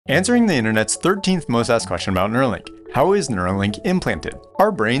Answering the internet's 13th most asked question about Neuralink. How is Neuralink implanted? Our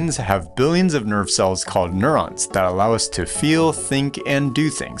brains have billions of nerve cells called neurons that allow us to feel, think, and do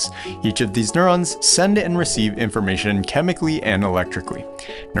things. Each of these neurons send and receive information chemically and electrically.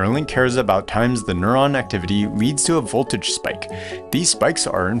 Neuralink cares about times the neuron activity leads to a voltage spike. These spikes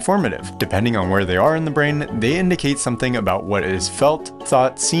are informative. Depending on where they are in the brain, they indicate something about what is felt,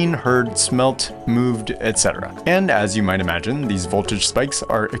 thought, seen, heard, smelt, moved, etc. And as you might imagine, these voltage spikes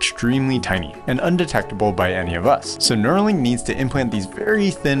are extremely tiny and undetectable by any of us. So Neuralink needs to implant these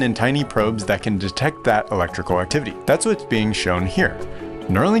very thin and tiny probes that can detect that electrical activity. That's what's being shown here.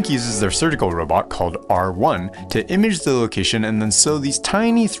 Neuralink uses their surgical robot called R1 to image the location and then sew these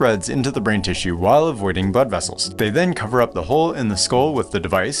tiny threads into the brain tissue while avoiding blood vessels. They then cover up the hole in the skull with the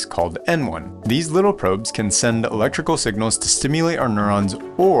device called N1. These little probes can send electrical signals to stimulate our neurons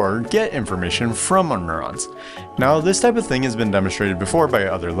or get information from our neurons. Now, this type of thing has been demonstrated before by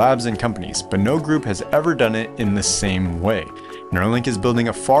other labs and companies, but no group has ever done it in the same way. Neuralink is building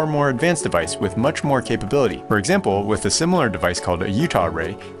a far more advanced device with much more capability. For example, with a similar device called a Utah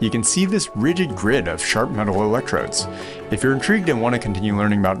array, you can see this rigid grid of sharp metal electrodes. If you're intrigued and want to continue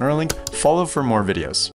learning about Neuralink, follow for more videos.